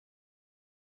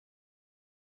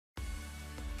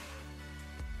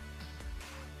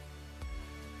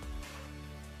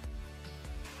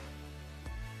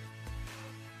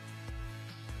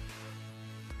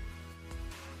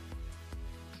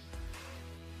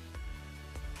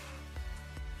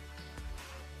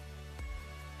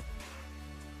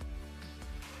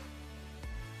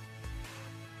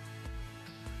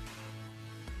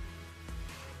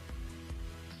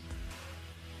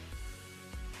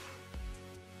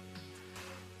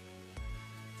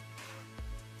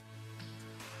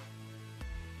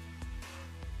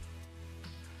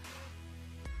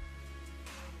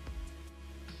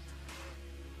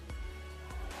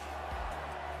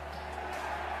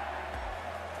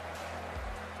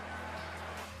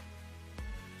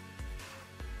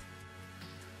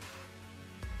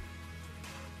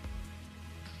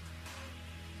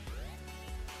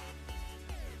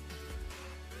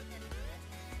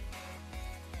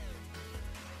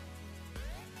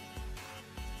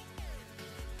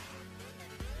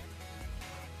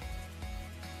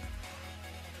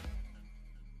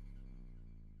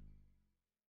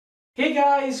Hey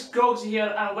guys, Groggsy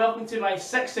here and welcome to my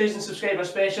 6,000 subscriber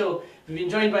special. We've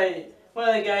been joined by one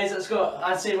of the guys that's got,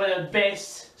 I'd say, one of the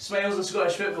best smiles in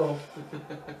Scottish football.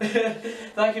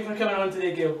 Thank you for coming on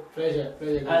today, Gael. Pleasure.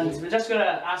 And we're just going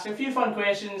to ask him a few fun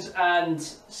questions and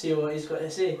see what he's got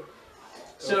to say.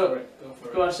 Go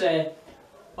for it.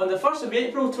 On the 1st of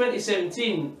April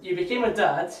 2017, you became a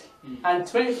dad, and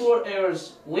 24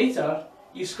 hours later,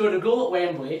 you scored a goal at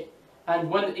Wembley and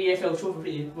won the EFL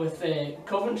trophy with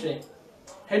Coventry.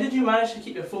 How did you manage to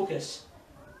keep your focus?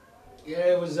 Yeah,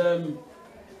 it was a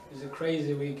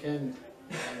crazy weekend.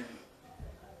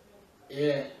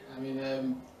 Yeah, I mean,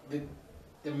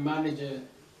 the manager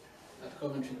at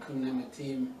Coventry couldn't name a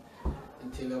team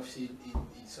until obviously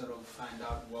he sort of find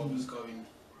out what was going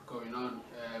on.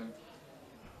 And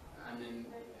then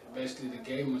basically the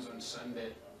game was on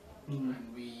Sunday, and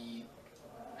we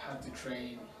had to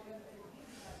train.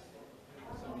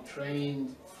 So we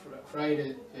trained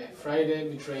Friday. Yeah, Friday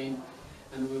we trained,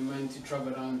 and we were meant to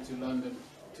travel down to London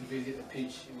to visit the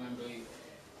pitch in Wembley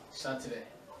Saturday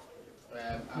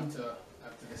after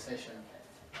the session.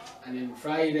 And then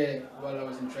Friday, while I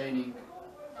was in training,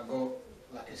 I got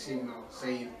like a signal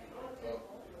saying, "Oh,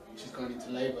 she's gone into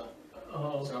labour."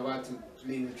 Oh. So I had to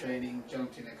leave the training,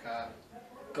 jumped in the car,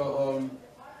 got home,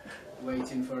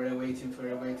 waiting for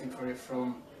it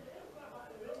from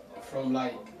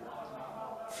like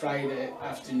Friday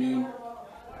afternoon.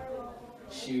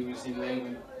 She was in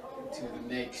labour to the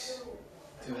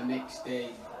next day,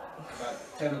 about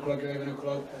 10 o'clock, 11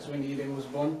 o'clock. That's when Eden was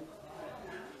born.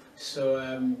 So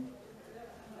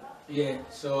yeah,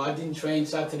 so I didn't train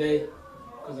Saturday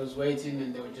because I was waiting,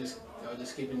 and I was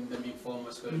just keeping them informed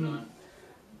what's going on.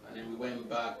 And then we went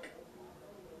back.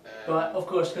 But of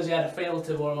course, because you had a final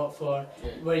to warm up for,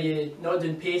 were you not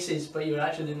doing paces, but you were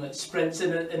actually doing like sprints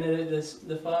in and out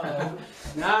the farm?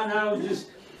 No, I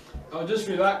was just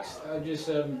relaxed. I was just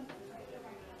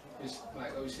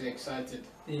like obviously excited.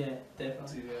 Yeah,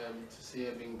 definitely. To see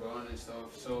her being born and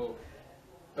stuff. So,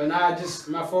 but now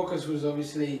my focus was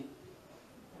obviously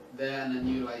there, and I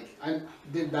knew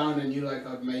deep down I knew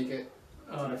I'd make it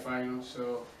to the final.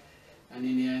 So, and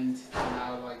in the end,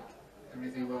 now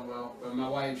everything went well. But my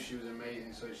wife, she was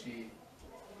amazing. So she,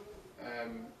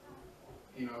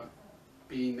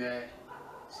 being there,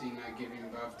 seeing her giving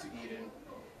birth to Eden,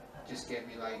 just gave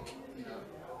me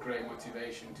great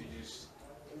motivation to just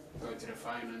go to the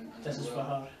final. And this is for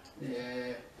her.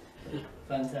 Yeah.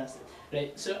 Fantastic.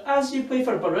 Right, so as you play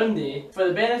for Burundi, for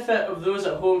the benefit of those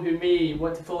at home who may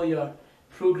want to follow your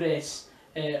progress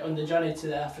on the journey to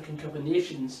the African Cup of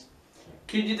Nations,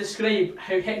 could you describe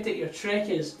how hectic your trek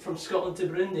is from Scotland to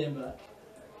Burundi and back?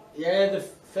 Yeah, the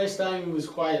first time was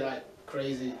quite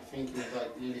crazy. I think it was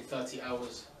nearly 30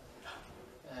 hours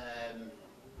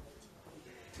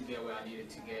to get where I needed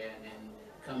to get, and then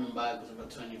coming back was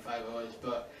about 25 hours.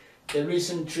 But the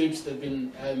recent trips they've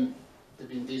been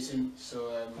decent,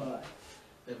 so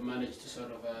they've managed to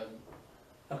sort of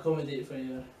accommodate for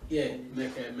you. Yeah,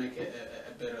 make a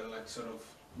better sort of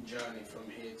journey from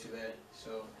here to there.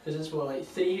 So because it's what,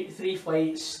 three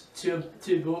flights, two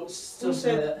boats. Who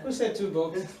said 2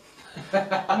 boats?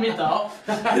 I made that up.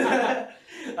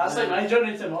 That's like my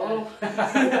journey tomorrow.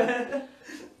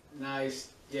 Nice.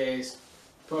 Yeah, it's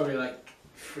probably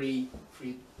three.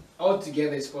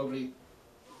 Altogether, it's probably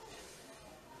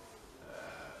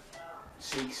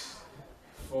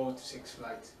 4 to 6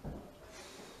 flights.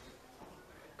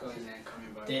 Going there and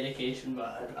coming back. Dedication,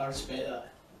 but I respect that.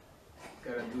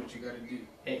 Gotta do what you gotta do.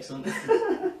 Excellent.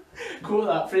 Quote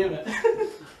that, frame it.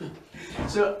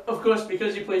 So, of course,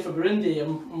 because you play for Burundi,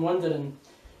 I'm wondering,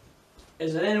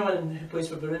 is there anyone who plays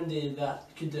for Burundi that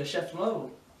could do a shift from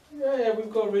Liverpool? Yeah,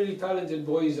 we've got really talented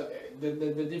boys.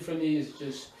 The difference is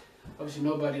just, obviously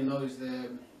nobody knows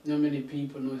not many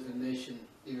people knows the nation,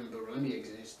 even Burundi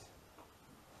exists.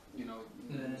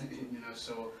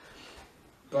 So,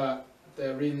 but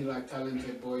they're really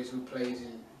talented boys who plays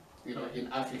in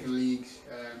African leagues,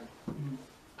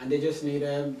 and they just need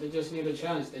a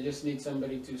chance. They just need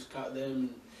somebody to scout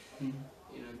them, and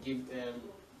give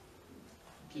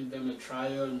them a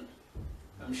trial. And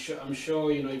I'm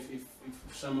sure if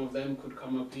some of them could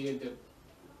come up here,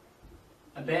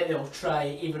 I bet they'll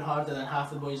try even harder than half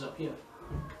the boys up here.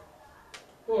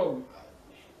 Well,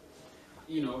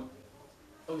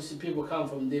 obviously people come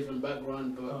from different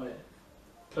backgrounds, but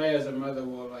players and mother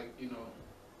were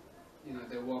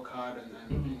they work hard and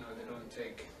they don't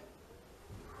take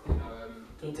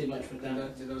don't take much for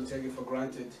granted. They don't take it for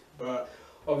granted. But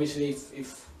obviously,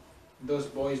 if those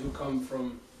boys who come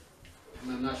from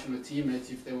my national teammates,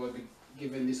 if they were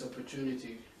given this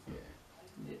opportunity,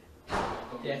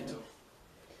 Yeah.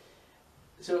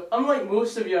 So unlike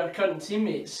most of your current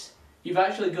teammates, you've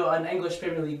actually got an English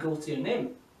Premier League goal to your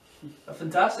name. A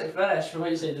fantastic finish from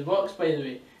outside the box, by the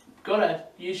way. Gotta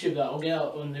YouTube that, I'll get it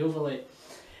on the overlay.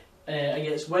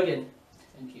 Against Wigan.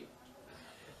 Thank you.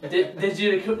 Did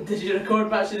you record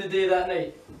match of the day that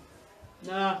night?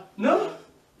 Nah. No?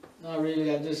 Not really,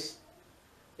 it was,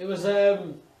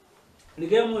 the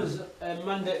game was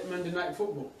Monday Night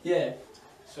Football. Yeah.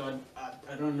 So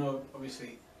I don't know,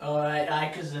 obviously. Alright,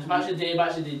 because there's match of the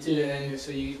day too. Yeah,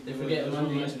 so they forget the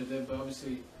Monday. Match of the day, but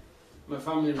obviously my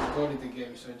family recorded the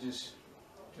game, so I just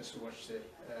watched it.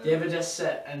 Do you ever just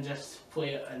sit and just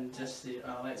play it and just say,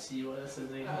 oh, let's see what this is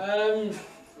like?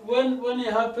 When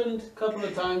it happened, a couple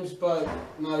of times, but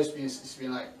now it's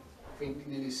been like, I think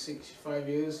nearly 6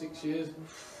 years.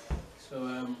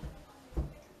 So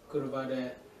could have had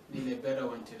a nearly a better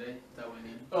one today. That went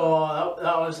in. Oh,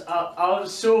 that was I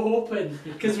was so hoping,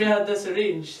 because we had this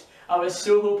arranged. I was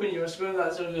so hoping you were scoring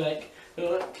that, so I'd be like,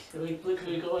 oh, look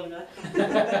who we got on there.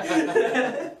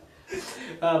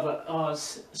 But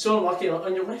it's so unlucky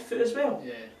on your left foot as well.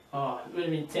 Yeah. Oh, it would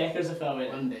have been techers if I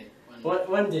went.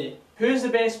 One day. Who's the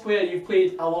best player you've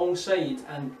played alongside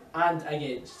and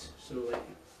against? So like,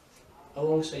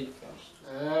 alongside first.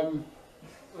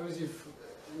 Obviously,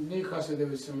 in Newcastle there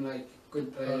was some like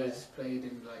good players played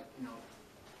in like, you know,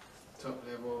 top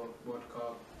level World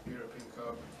Cup, European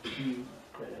Cup.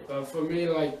 But for me,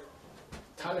 like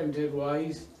talented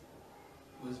wise,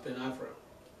 was Ben Afra.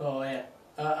 Oh yeah,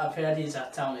 I've heard he's a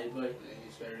talented boy.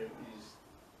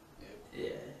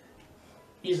 Yeah,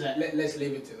 he's a. Let's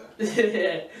leave it to that.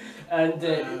 Yeah. And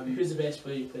who's the best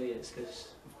player you play against? Because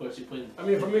of course you played. I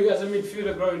mean, for me as a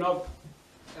midfielder growing up,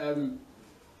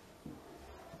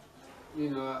 you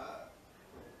know,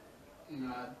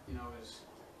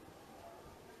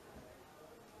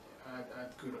 I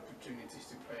had good opportunities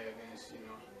to play against,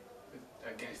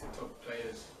 against the top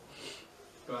players.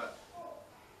 But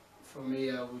for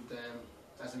me, I would,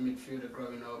 as a midfielder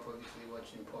growing up, obviously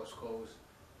watching post goals.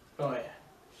 Oh yeah.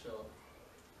 So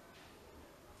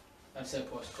I'd say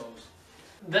post goals.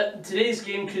 Today's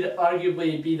game could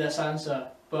arguably be this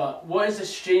answer, but what is the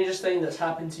strangest thing that's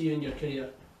happened to you in your career?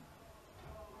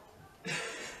 It's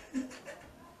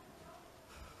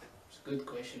a good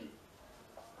question.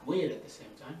 Weird at the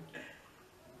same time.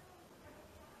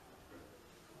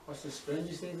 What's the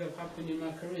strangest thing that have happened in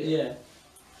my career? Yeah.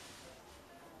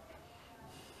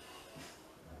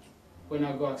 When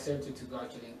I got accepted to go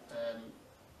actually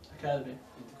Academy.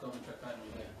 into Coventry Academy,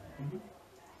 yeah. Mm-hmm.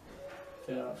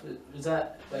 Fair enough. Was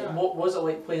that like what was it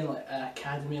like playing like at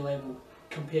academy level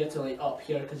compared to like up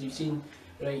here? Because you've seen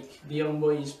like the young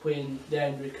boys playing the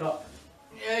Andrew Cup.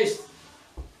 Yeah, it's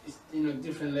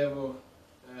different level,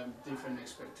 different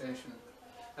expectation.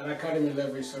 At academy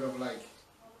level, it's sort of like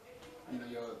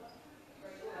you're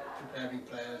preparing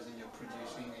players and you're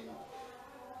producing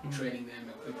and training them,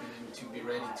 equipping them to be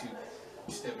ready to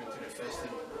step into the first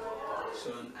team. So,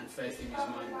 and first team is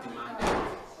more demanding,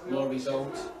 more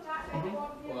results,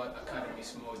 but academy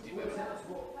is more development.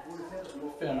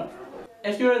 Fair enough.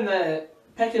 If you're in the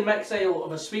pick and mix aisle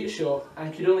of a sweet shop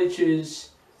and could only choose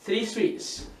 3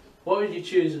 sweets, what would you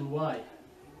choose and why?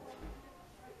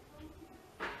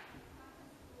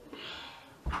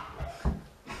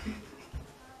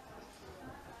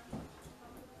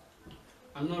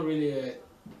 I'm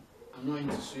not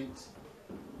into sweets.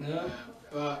 No?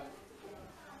 But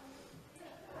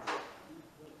I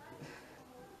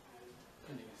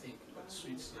can't even think about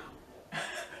sweets now.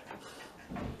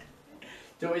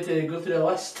 Do you want me to go through the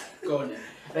list? Go on then.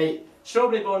 Right,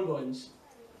 strawberry bonbons.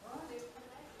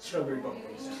 Strawberry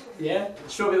bonbons. Yeah?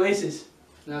 Strawberry laces.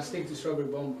 Now stick to strawberry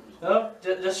bonbons. No?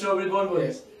 Just strawberry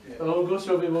bonbons? Yeah. Oh, we'll go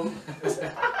strawberry bonbons.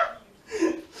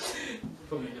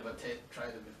 Probably never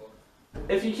tried them before.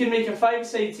 If you could make a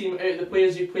 5-side team out of the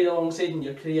players you played alongside in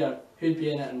your career, who'd be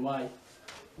in it and why?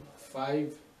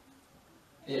 5?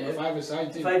 Yeah. A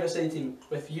 5-a-side team? 5-a-side team,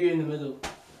 with you in the middle.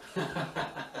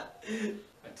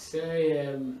 I'd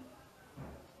say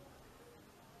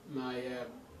my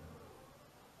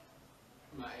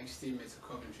ex-teammates at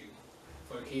Coventry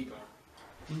for a keeper.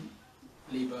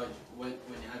 Lee Budge, when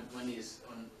he's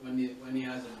on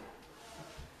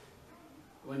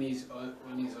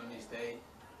his day.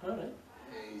 Alright.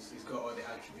 He's got all the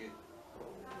attributes.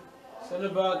 Centre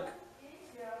back,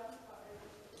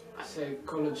 I say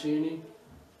Colaccini.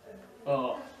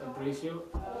 Oh. Fabricio.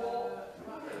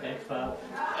 X-Fab.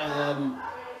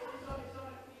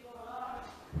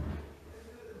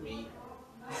 Me.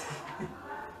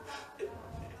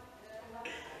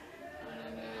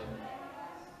 And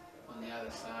on the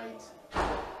other side,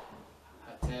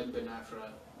 Hatem Ben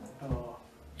Afra. Oh.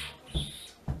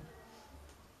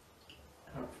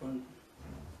 front?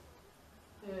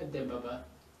 Dembaba.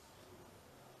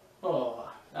 Oh,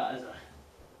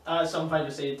 that's something I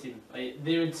would say to him. Like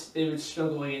they would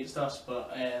struggle against us,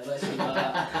 but let's leave it at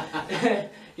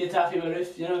that. Get happy with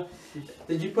Ruth, you know.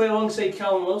 Did you play alongside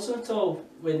Callum Wilson at all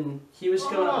when he was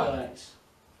coming up the ranks?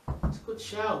 That's a good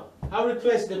shout. I'll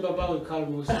replace Dembaba with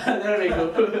Callum Wilson. There we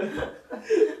go.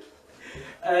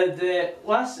 And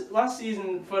last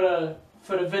season for a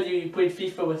video you played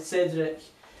FIFA with Cedric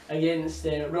against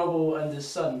Robbo and his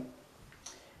son.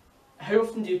 How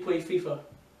often do you play FIFA?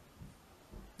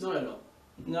 Not a lot.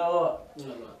 No,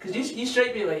 because Because you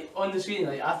strike me like on the screen.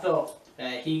 Like I thought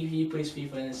he plays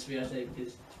FIFA in his spare time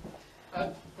because.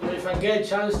 if I get a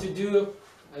chance to do it,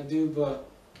 I do, but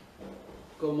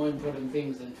got more important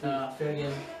things than FIFA. Fair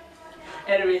game.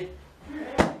 Anyway,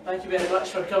 thank you very much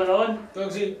for coming on.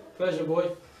 Dogsy, pleasure,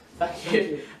 boy. Thank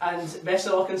you. And best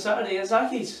of luck on Saturday at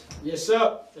Zaki's. Yes,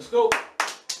 sir. Let's go.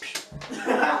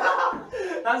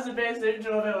 That's the best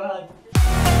intro I've ever had.